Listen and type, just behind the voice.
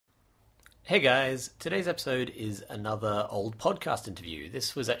Hey guys, today's episode is another old podcast interview.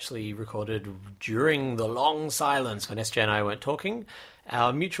 This was actually recorded during the long silence when SJ and I weren't talking.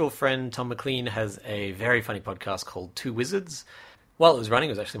 Our mutual friend Tom McLean has a very funny podcast called Two Wizards. While it was running,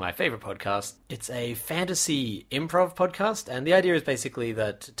 it was actually my favorite podcast. It's a fantasy improv podcast, and the idea is basically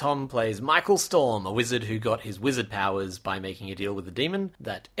that Tom plays Michael Storm, a wizard who got his wizard powers by making a deal with a demon,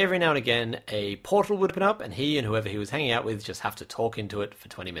 that every now and again a portal would open up, and he and whoever he was hanging out with just have to talk into it for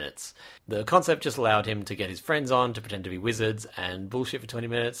 20 minutes. The concept just allowed him to get his friends on to pretend to be wizards and bullshit for 20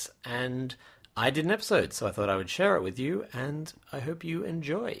 minutes, and I did an episode, so I thought I would share it with you, and I hope you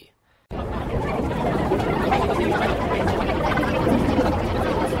enjoy.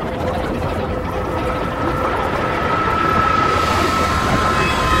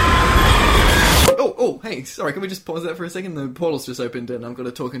 Oh, hey, sorry, can we just pause that for a second? The portal's just opened and I've got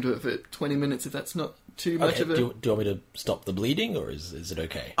to talk into it for 20 minutes if that's not too much of a... Do you want me to stop the bleeding, or is it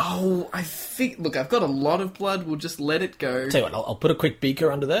okay? Oh, I think... Look, I've got a lot of blood, we'll just let it go. Tell you what, I'll put a quick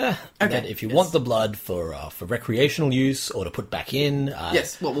beaker under there, and then if you want the blood for recreational use or to put back in...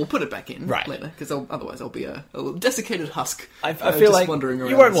 yes, well, we'll put it back in right. later, because otherwise I'll be a desiccated husk. I feel like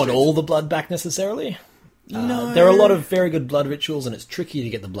you won't want all the blood back necessarily. No. There are a lot of very good blood rituals, and it's tricky to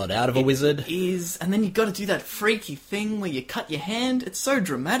get the blood out of a wizard. It is, and then you've got to do that freaky thing where you cut your hand. It's so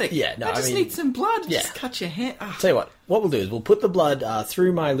dramatic. Yeah, no, I just need some blood. Yeah. Just cut your hand. Ugh. Tell you what we'll do is we'll put the blood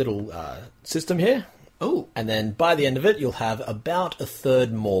through my little system here. Oh. And then by the end of it, you'll have about a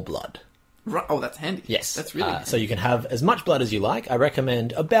third more blood. Right. Oh, that's handy. Yes. That's really handy. So you can have as much blood as you like. I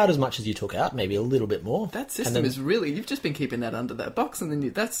recommend about as much as you took out, maybe a little bit more. That system is really... You've just been keeping that under that box, and then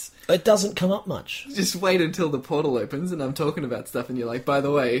that's... It doesn't come up much. Just wait until the portal opens and I'm talking about stuff and you're like, by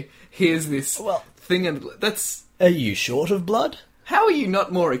the way, here's this thing, and that's... Are you short of blood? How are you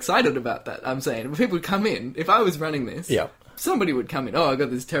not more excited about that? I'm saying, if people would come in, if I was running this... Yeah. Somebody would come in, I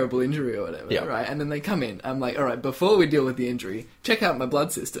got this terrible injury or whatever, right? And then they come in, I'm like, alright, before we deal with the injury, check out my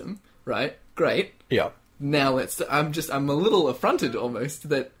blood system, right? Great. Yeah. Now I'm a little affronted almost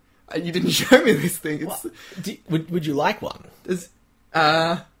that you didn't show me this thing. Would you like one?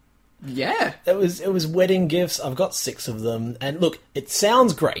 Yeah. It was wedding gifts. I've got 6 of them. And look, it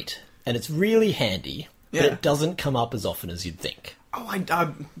sounds great, and it's really handy, but it doesn't come up as often as you'd think. Oh,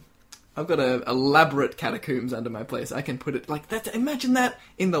 I've got elaborate catacombs under my place. I can put it like that. Imagine that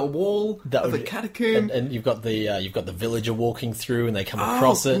in the wall of a catacomb. And you've got the villager walking through, and they come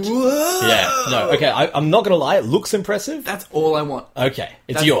across it. Whoa! Yeah. No. Okay. I'm not gonna lie. It looks impressive. That's all I want. Okay.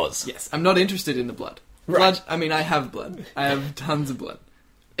 It's yours. Yes. I'm not interested in the blood. Right. Blood. I mean, I have blood. I have tons of blood.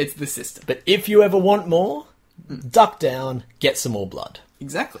 It's the system. But if you ever want more, duck down, get some more blood.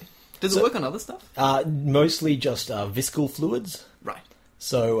 Exactly. Does it work on other stuff? Mostly just viscal fluids. Right.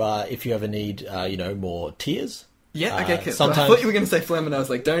 So if you ever need, more tears. Yeah, okay, cool. Sometimes... I thought you were going to say phlegm, and I was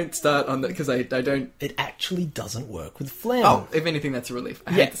like, don't start on that, because I don't... It actually doesn't work with phlegm. Oh, if anything, that's a relief.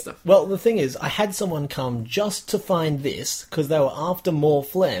 I hate the stuff. Well, the thing is, I had someone come just to find this, because they were after more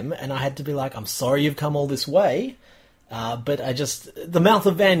phlegm, and I had to be like, I'm sorry you've come all this way, but the Mouth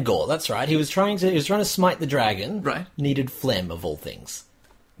of Vangor, that's right. He was trying to smite the dragon. Right. Needed phlegm, of all things.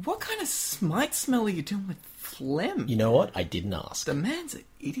 What kind of smite smell are you doing with phlegm? You know what? I didn't ask. The man's an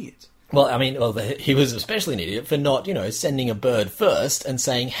idiot. Well, I mean, he was especially an idiot for not, sending a bird first and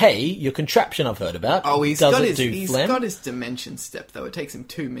saying, hey, your contraption I've heard about, he's got his dimension step, though. It takes him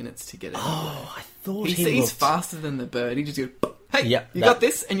 2 minutes to get it. Oh, I thought he's faster than the bird. He just goes, hey, you got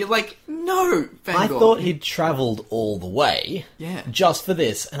this? And you're like, no, Vangor. I thought he'd travelled all the way just for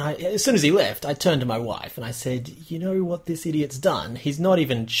this. And as soon as he left, I turned to my wife and I said, you know what this idiot's done? He's not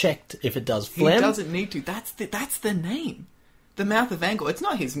even checked if it does phlegm. He doesn't need to. That's the name. The Mouth of Vangor. It's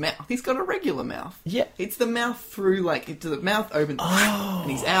not his mouth. He's got a regular mouth. Yeah. It's the mouth through, the mouth opens,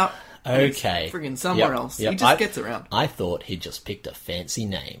 and he's out. Okay. He's friggin' somewhere else. Yep. He just gets around. I thought he'd just picked a fancy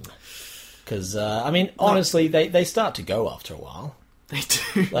name. Because, honestly, they start to go after a while. They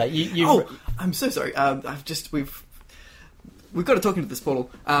do. Like, I'm so sorry. We've got to talk into this portal.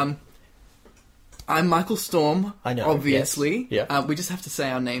 I'm Michael Storm. I know. Obviously. Yes. Yeah. We just have to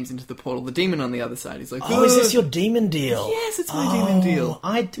say our names into the portal. The demon on the other side. He's like, oh, is this your demon deal? Yes, it's my demon deal.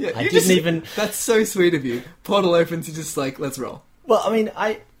 I didn't even... That's so sweet of you. Portal opens, you're just like, let's roll. Well, I mean,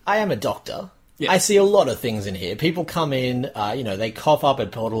 I am a doctor. Yes. I see a lot of things in here. People come in, they cough up and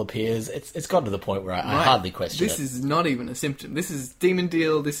portal appears. It's gotten to the point where I hardly question this is not even a symptom. This is demon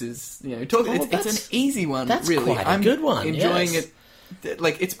deal. This is, it's an easy one, that's really. Quite a good one, enjoying it.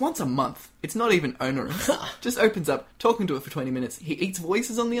 Like, it's once a month. It's not even onerous. Just opens up, talking to it for 20 minutes. He eats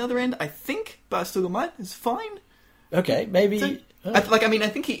voices on the other end, I think, but I still got mine. It's fine. Okay, maybe... So, I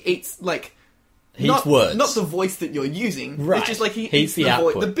think he eats, He's not, words. Not the voice that you're using. Right. It's just like he He's eats the the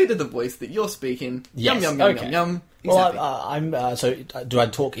output. the bit of the voice that you're speaking. Yes, Yum, yum, okay. yum, yum. Well, Exactly. so do I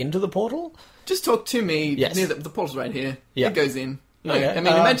talk into the portal? Just talk to me Yes. near the portal's right here. Yeah. It goes in. You know, Okay, I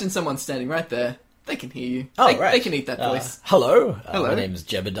mean, imagine someone standing right there. They can hear you. Oh, they, right. They can eat that voice. Hello. Hello. My name's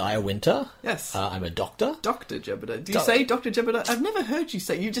Jebediah Winter. Yes. I'm a doctor. Dr. Jebediah. Do you say Dr. Jebediah? I've never heard you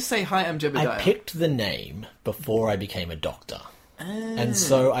say. You just say, hi, I'm Jebediah. I picked the name before I became a doctor. And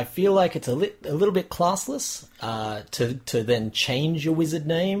so I feel like it's a little bit classless to then change your wizard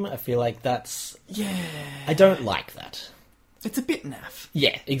name. I feel like that's... Yeah. I don't like that. It's a bit naff.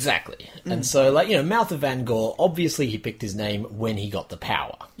 Yeah, exactly. And so, like, Mouth of Vangor, obviously he picked his name when he got the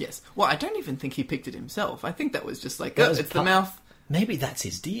power. Yes. Well, I don't even think he picked it himself. I think that was just like, That oh, was it's pa- the mouth. Maybe that's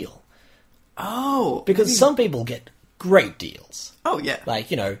his deal. Oh. Because some people get great deals. Oh, yeah. Like,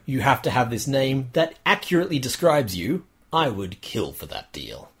 you have to have this name that accurately describes you. I would kill for that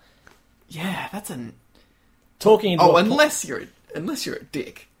deal. Yeah, that's an... Talking into Oh, a unless you're a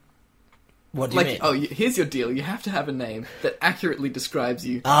dick. What do you Like, mean? oh, here's your deal. You have to have a name that accurately describes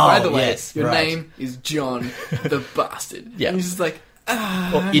you. Oh, By the way, yes, your right. name is John the Bastard. Yeah. And he's just like,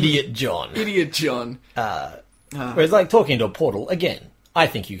 Or Idiot John. idiot John. Whereas, like, talking into a portal, again, I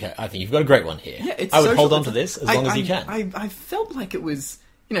think you've got a great one here. Yeah, it's I would social- hold on to this as long as you can. I felt like it was,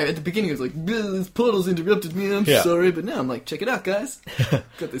 at the beginning it was like, this portal's interrupted me, I'm Yeah. sorry, but now I'm like, check it out, guys. Got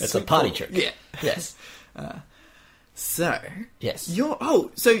this It's a sweet party portal. trick. Yeah. Yes. So, Yes.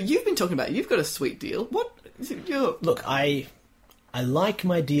 so you've been talking about, you've got a sweet deal. What, is it your... Look, I like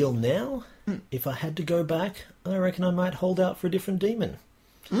my deal now. If I had to go back, I reckon I might hold out for a different demon.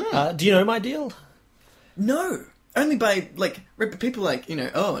 Do you know my deal? No, only by like people like and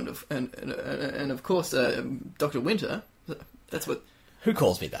of course Dr. Winter. That's what Who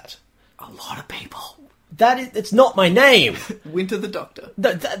calls me that? a lot of people. It's not my name. Winter the Doctor.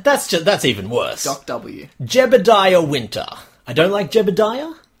 That's even worse. Doc W. Jebediah Winter. I don't like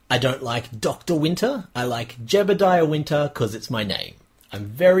Jebediah. I don't like Dr. Winter. I like Jebediah Winter because it's my name. I'm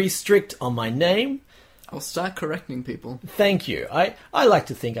very strict on my name. I'll start correcting people. Thank you. I like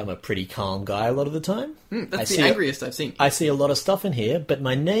to think I'm a pretty calm guy a lot of the time. That's the angriest I've seen. I see a lot of stuff in here, but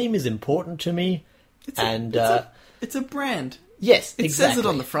my name is important to me. It's a brand. Yes, It exactly. says it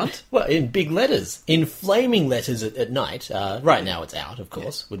on the front. Well, in big letters. In flaming letters at night. Right now it's out, of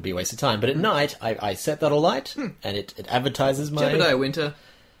course. Would be a waste of time. But at night, I set that alight, and it advertises my... Jebediah Winter,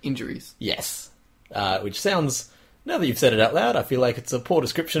 injuries. Yes. Which sounds... Now that you've said it out loud, I feel like it's a poor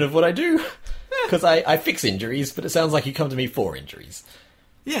description of what I do. Because I fix injuries, but it sounds like you come to me for injuries.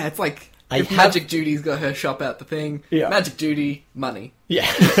 Yeah, it's like I if have- Magic Judy's got her shop out the thing. Yeah. Magic Judy, money. Yeah.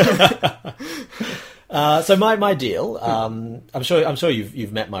 So my deal, I'm sure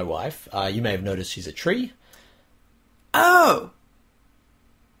you've met my wife. You may have noticed she's a tree. Oh!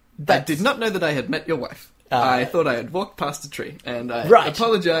 I That's- did not know that I had met your wife. I thought I had walked past a tree, and I Right.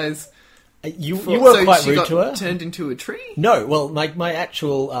 apologise. You were So quite she rude got to her. turned into a tree? No, well, my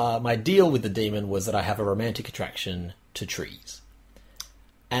actual my deal with the demon was that I have a romantic attraction to trees.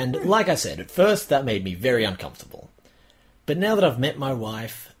 And like I said, at first that made me very uncomfortable. But now that I've met my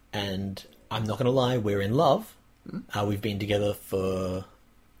wife, and I'm not going to lie, we're in love. We've been together for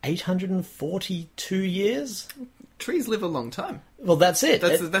 842 years. Trees live a long time. Well, that's it.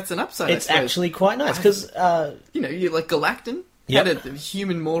 That's an upside, It's I suppose. actually quite nice, because... You're like Galactan. Yep. Had a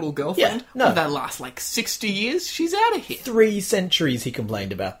human mortal girlfriend. Yeah, no. Would that last like 60 years? She's out of here. 3 centuries he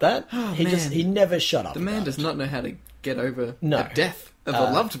complained about that. Oh, he man. he never shut up. The man about does it. not know how to get over No. the death of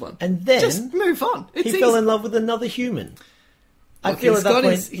a loved one. And then just move on. It's he easy. fell in love with another human. Look,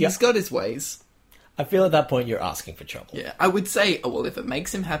 he's got his ways. I feel at that point you're asking for trouble. Yeah, I would say, oh, well, if it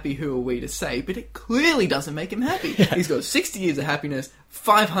makes him happy, who are we to say? But it clearly doesn't make him happy. He's got 60 years of happiness,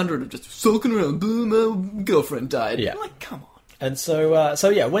 500 of just sulking around. Boom, my girlfriend died. Yeah. I'm like, come on. And so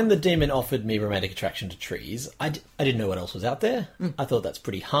when the demon offered me romantic attraction to trees, I didn't know what else was out there. I thought that's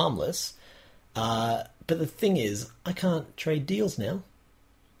pretty harmless. But the thing is, I can't trade deals now.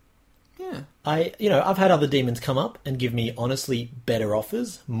 Yeah. I've had other demons come up and give me honestly better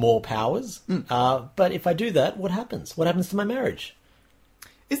offers, more powers. But if I do that, what happens? What happens to my marriage?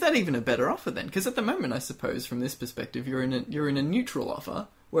 Is that even a better offer then? Because at the moment, I suppose, from this perspective, you're in a neutral offer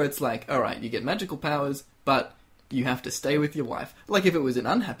where it's like, all right, you get magical powers, but you have to stay with your wife. Like if it was an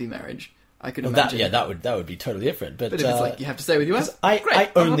unhappy marriage, I could imagine. That would be totally different. But But if it's like you have to stay with your wife, I great,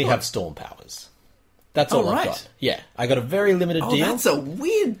 only I'm on have board. storm powers. That's all Oh, I've right. got. Yeah, I got a very limited Oh, deal. that's a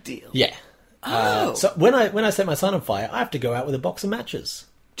weird deal. Yeah. Oh. So when I set my son on fire, I have to go out with a box of matches.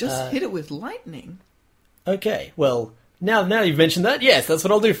 Just hit it with lightning. Okay, well, Now you've mentioned that, yes, that's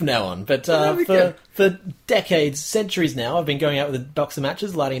what I'll do from now on. But There we go. for decades, centuries now, I've been going out with a box of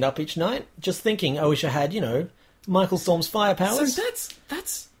matches, lighting it up each night, just thinking, I wish I had, Michael Storm's fire powers. So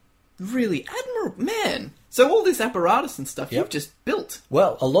that's really admirable, man. So all this apparatus and stuff Yep. you've just built.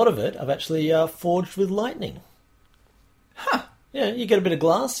 Well, a lot of it I've actually forged with lightning. Huh. Yeah, you get a bit of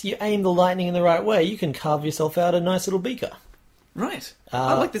glass, you aim the lightning in the right way, you can carve yourself out a nice little beaker. Right.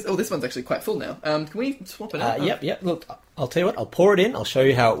 I like this. Oh, this one's actually quite full now. Can we swap it out? Yep. Look, I'll tell you what, I'll pour it in, I'll show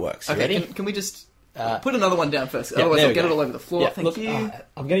you how it works. You Okay, ready? can we just put another one down first? Yeah, Otherwise there I'll we get go. it all over the floor. Yeah, Thank look, you.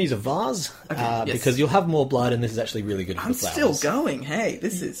 I'm going to use a vase yes. because you'll have more blood, and this is actually really good for I'm the flowers. still going. Hey,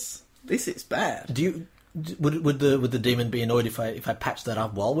 this is bad. Would the demon be annoyed if I patch that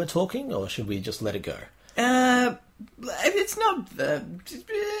up while we're talking, or should we just let it go? It's not.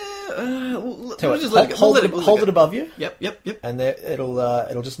 We'll Tell you just what, let it go. hold We'll it let hold go. it above you, Yep. and there,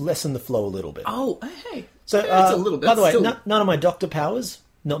 it'll just lessen the flow a little bit. Oh, hey. So, Yeah, it's a little bit. by the way, Still- none of my doctor powers,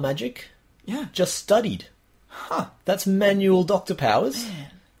 not magic, Yeah. just studied. Huh. That's manual doctor powers,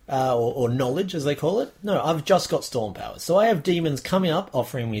 or knowledge, as they call it. No, I've just got storm powers. So I have demons coming up,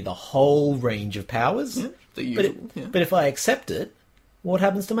 offering me the whole range of powers. Yeah, the But, usual. Yeah. but if I accept it, what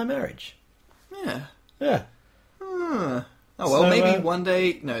happens to my marriage? Yeah. Yeah. Oh well, So, maybe one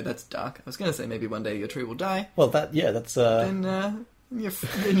day. No, that's dark. I was going to say maybe one day your tree will die. Well, that's Then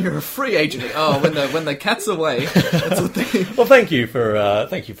you're a free agent. Oh, when the cat's away. That's what they. Well, thank you for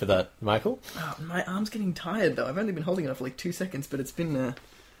that, Michael. Oh, my arm's getting tired though. I've only been holding it up for like 2 seconds, but it's been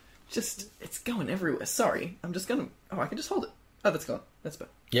it's going everywhere. Sorry, I'm just gonna. Oh, I can just hold it. Oh, that's gone. That's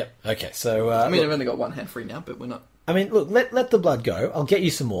better. Yep. Okay. So I mean, look, I've only got one hand free now, but we're not. look, let the blood go. I'll get you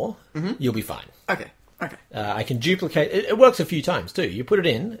some more. Mm-hmm. You'll be fine. Okay. I can duplicate. It works a few times too. You put it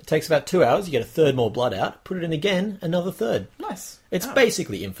in. It takes about 2 hours. You get a third more blood out. Put it in again. Another third. Nice. It's Oh.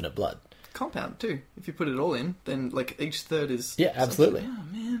 basically infinite blood. Compound too. If you put it all in, then like each third is. Yeah, absolutely. Oh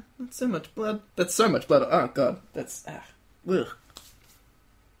man, that's so much blood. That's so much blood. Oh god, that's. Ugh.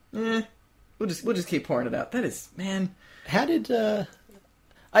 We'll just keep pouring it out. That is, man. How did?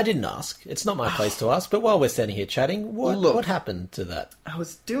 I didn't ask. It's not my place to ask. But while we're standing here chatting, Look. what happened to that? I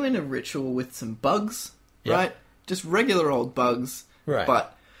was doing a ritual with some bugs, Yeah. right? Just regular old bugs, Right.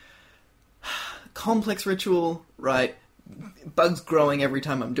 But complex ritual, right? Bugs growing every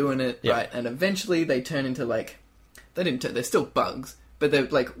time I'm doing it, Yeah. right? And eventually they turn into like they didn't turn. They're still bugs, but they're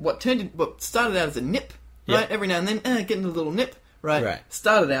like what started out as a nip, Yeah. right? Every now and then, getting a little nip, right? Right.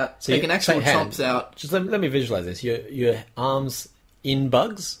 Started out So taking actual hand. chomps out. Just let me visualize this. Your arms in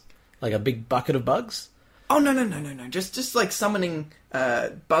bugs, like a big bucket of bugs. Oh no! Just like summoning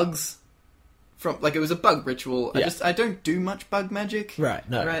bugs from like it was a bug ritual. Yeah. I don't do much bug magic. Right,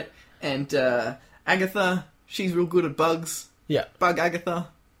 no. Right. And Agatha, she's real good at bugs. Yeah. Bug Agatha.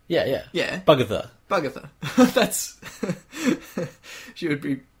 Yeah. Yeah. Bugatha. Bugatha. That's she would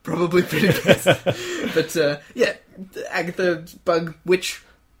be probably pretty pissed. But yeah, Agatha bug witch.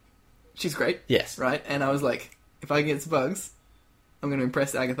 She's great. Yes. Right? And I was like, if I get some bugs, I'm going to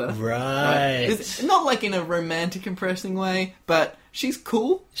impress Agatha. Right. It's not like in a romantic, impressing way, but she's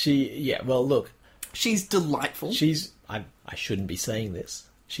cool. Well, look, She's delightful. I shouldn't be saying this.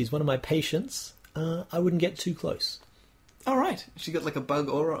 She's one of my patients. I wouldn't get too close. All right. She got like a bug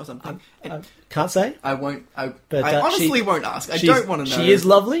aura or something. And Can't say. I won't. But, I honestly she- won't ask. I She's- don't want to know. She is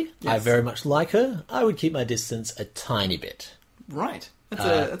lovely. I Yes. very much like her. I would keep my distance a tiny bit. Right.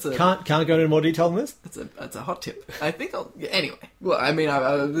 That's a Can't go into more detail than this. that's a hot tip. I think I'll. Yeah, anyway. Well, I mean,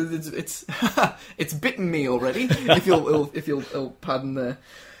 it's it's bitten me already. If you'll pardon the.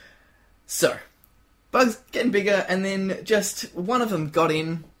 So, bugs getting bigger, and then just one of them got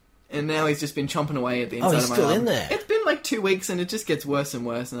in, and now he's just been chomping away at the inside he's of my still arm. in there. It's been like 2 weeks, and it just gets worse and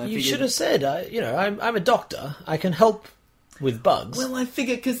worse. And I You figured, should have said. I'm a doctor. I can help with bugs. Well, I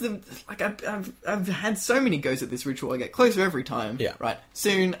figured because I've had so many goes at this ritual, I get closer every time. Yeah. Right.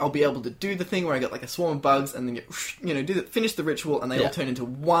 Soon I'll be able to do the thing where I get like a swarm of bugs, and then finish the ritual, and they Yeah. all turn into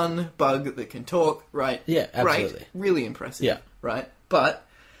one bug that can talk. Right. Yeah, absolutely. Great. Really impressive. Yeah. Right. But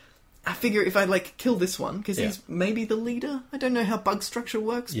I figure if I kill this one because Yeah. he's maybe the leader. I don't know how bug structure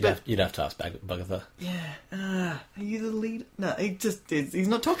works. you'd but have to ask Bugatha. yeah. Are you the lead? No, he just is. He's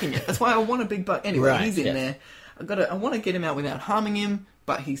not talking yet. That's why I want a big bug. Anyway, Right, he's in yes. there. I want to get him out without harming him,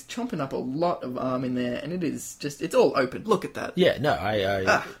 but he's chomping up a lot of arm in there, and it's all open. Look at that. Yeah, no,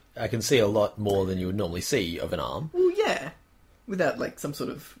 I can see a lot more than you would normally see of an arm. Well, yeah. Without some sort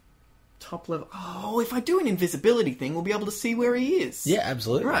of top level. Oh, if I do an invisibility thing, we'll be able to see where he is. Yeah,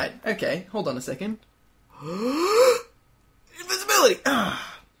 absolutely. Right. Okay. Hold on a second. Invisibility.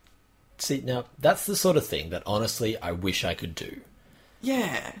 See, now that's the sort of thing that honestly I wish I could do.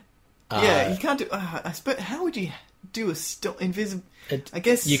 Yeah. Yeah. You can't do. I suppose. How would you? do a invisible? I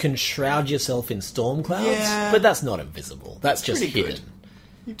guess you can shroud yourself in storm clouds, Yeah. but that's not invisible. That's just pretty hidden. good.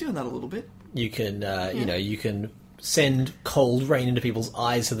 You're doing that a little bit. You can, you can send cold rain into people's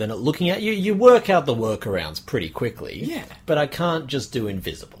eyes so they're not looking at you. You work out the workarounds pretty quickly. Yeah. But I can't just do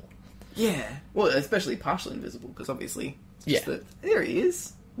invisible. Yeah. Well, especially partially invisible, because obviously, just Yeah. there he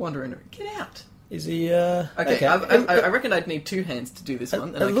is, wandering. Get out. Is he? Okay. I reckon I'd need two hands to do this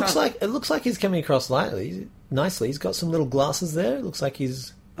one. And It looks like he's coming across nicely. He's got some little glasses there. It looks like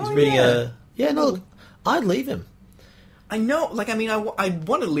he's reading a. Yeah, no, look, I'd leave him. I know. Like, I mean, I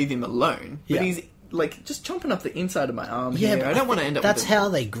want to leave him alone, but Yeah. he's like just chomping up the inside of my arm. Yeah, here. but I don't want to end up. That's with how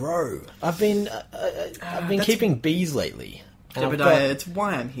they grow. I've been keeping bees lately. And I've Jebediah, got- it's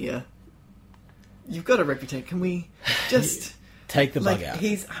why I'm here. You've got a reputation. Can we just take the bug like out.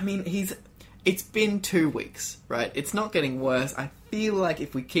 he's. It's been 2 weeks, right? It's not getting worse. I feel like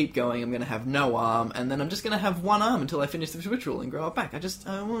if we keep going, I'm going to have no arm, and then I'm just going to have one arm until I finish the ritual and grow it back. And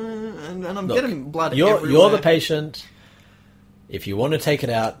I'm Look, getting blood You're everywhere. the patient. If you want to take it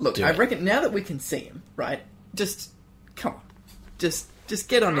out, Look, do I it. reckon now that we can see him, right? Just come on, just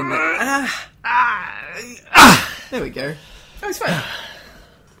get on in there. There we go. Oh, he's fine.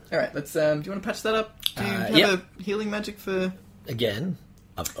 All right, let's. Do you want to patch that up? Do you have yep. a healing magic for? Again,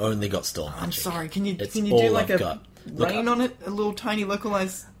 I've only got storm magic. I'm sorry. Can you It's do all like I've a got. Look, rain on it? A little tiny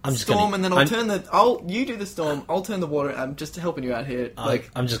localized I'm just storm, gonna- and then I'm- turn the. You do the storm. I'll turn the water. I'm just helping you out here.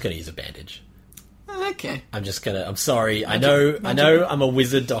 I'm just going to use a bandage. Okay. I'm sorry. I know I'm a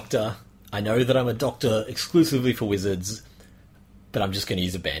wizard doctor. I know that I'm a doctor exclusively for wizards, but I'm just going to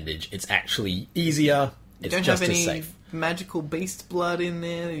use a bandage. It's actually easier. You It's don't just have as any safe. magical beast blood in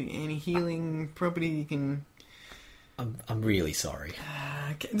there. Any healing property you can. I'm really sorry.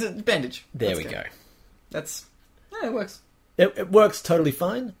 Bandage. There Let's we go. That's it works. It works totally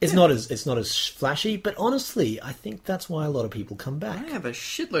fine. It's not as flashy, but honestly, I think that's why a lot of people come I back. have a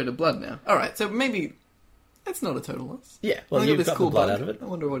shitload of blood now. All right, so maybe that's not a total loss. Yeah, well, I got you've this got cool the blood bug. out of it. I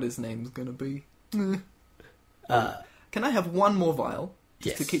wonder what his name's going to be. Can I have one more vial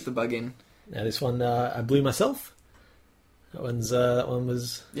just to Yes. keep the bug in? Now this one I blew myself. That one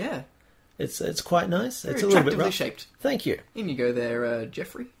was. Yeah, It's quite nice. very It's a little bit attractively rough. shaped. Thank you. In you go there,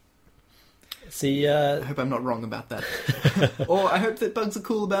 Jeffrey. See, I hope I'm not wrong about that. Or I hope that bugs are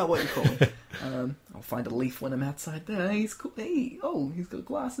cool about what you call them. I'll find a leaf when I'm outside. There, he's cool. Hey, he's got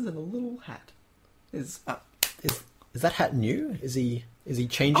glasses and a little hat. is that hat new? Is he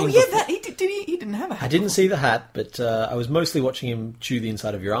changing? Oh yeah, before- that he did. He didn't have a hat. I didn't before. see the hat, but I was mostly watching him chew the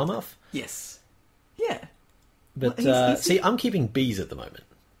inside of your arm off. Yes. Yeah. But Well, he's- see, I'm keeping bees at the moment.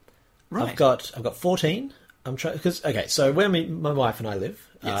 Right. I've got 14. I'm trying because so where my wife and I live,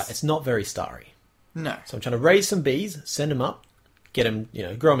 Yes. it's not very starry. No. So I'm trying to raise some bees, send them up, get them,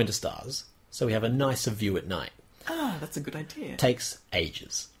 grow them into stars, so we have a nicer view at night. Ah, that's a good idea. Takes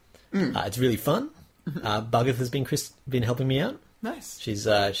ages. Mm. It's really fun. Buggeth has been helping me out. Nice. She's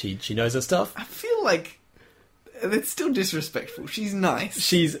she knows her stuff. I feel like it's still disrespectful. She's nice.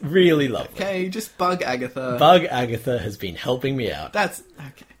 She's really lovely. Okay, just bug Agatha. Bug Agatha has been helping me out. That's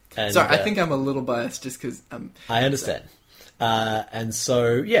okay. And, Sorry, I think I'm a little biased just because I understand. And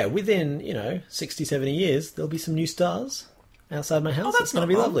so, yeah, within, 60, 70 years, there'll be some new stars outside my house. that's It's going to not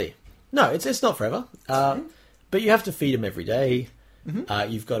be wrong. lovely. No, it's not forever. But you have to feed them every day.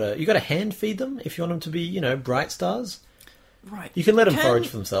 You've got to hand feed them if you want them to be, bright stars. right. You can let them forage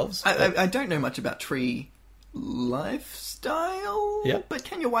for themselves. I don't know much about tree lifestyle. Yeah. But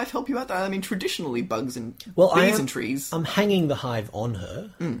can your wife help you out? I mean, traditionally, bugs and Well, bees and trees. I'm hanging the hive on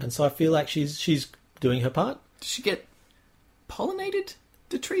her, and so I feel like she's doing her part. Does she get pollinated?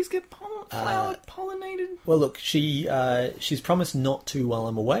 Do trees get flower pollinated? Well, look, she's promised not to while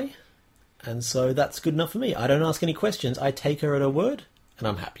I'm away, and so that's good enough for me. I don't ask any questions. I take her at her word, and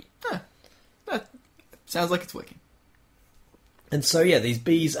I'm happy. That sounds like it's working. And so, yeah, these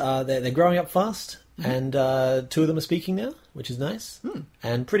bees they're growing up fast, and 2 of them are speaking now, which is nice.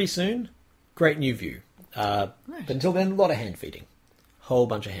 And pretty soon, great new view. But until then, a lot of hand feeding, whole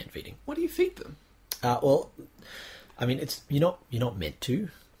bunch of hand feeding. What do you feed them? Well, I mean, you're not meant to,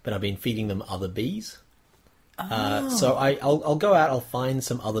 but I've been feeding them other bees. So I'll go out, I'll find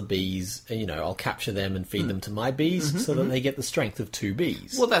some other bees, I'll capture them and feed them to my bees so that they get the strength of 2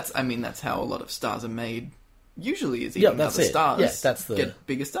 bees. Well, that's how a lot of stars are made. Usually, is Yeah, eating that's other it. stars. Yeah, that's the- get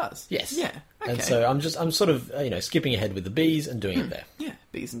bigger stars. Yes. Yeah. Okay. And so I'm sort of, skipping ahead with the bees and doing it there. Yeah,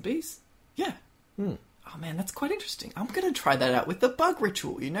 bees and bees. Yeah. Oh man, that's quite interesting. I'm going to try that out with the bug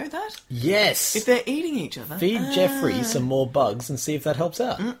ritual. You know that? Yes! If they're eating each other. Feed Jeffrey some more bugs and see if that helps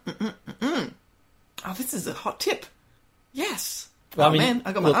out. Oh, this is a hot tip. Yes. Well, Oh man,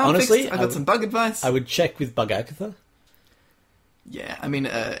 I got my arm honestly, fixed. I got some bug advice. I would check with Bug Agatha. Yeah, I mean,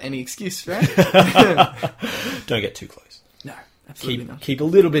 any excuse, right? Don't get too close. No, absolutely Keep not. keep a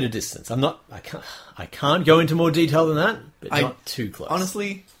little bit of distance. I can't go into more detail than that, but not too close.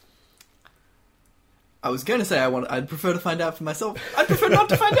 Honestly, I was going to say I'd prefer to find out for myself. I'd prefer not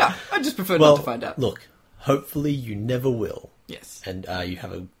to find out. I just prefer not to find out. Look, hopefully you never will. Yes. And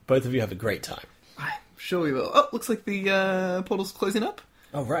both of you have a great time. I'm sure we will. Oh, looks like the portal's closing up.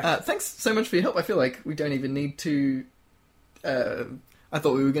 Oh, right. Thanks so much for your help. I feel like we don't even need to... I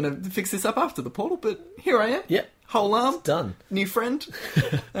thought we were going to fix this up after the portal, but here I am. Yeah. Whole arm. Done. New friend.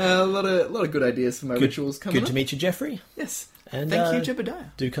 A lot of good ideas for my rituals coming Good up. to meet you, Jeffrey. Yes. And, Thank you,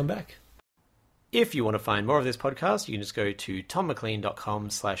 Jebediah. Do come back. If you want to find more of this podcast, you can just go to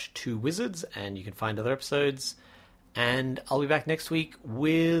tommclean.com/2wizards and you can find other episodes. And I'll be back next week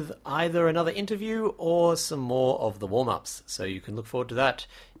with either another interview or some more of the warm-ups. So you can look forward to that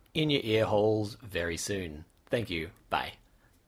in your ear holes very soon. Thank you. Bye.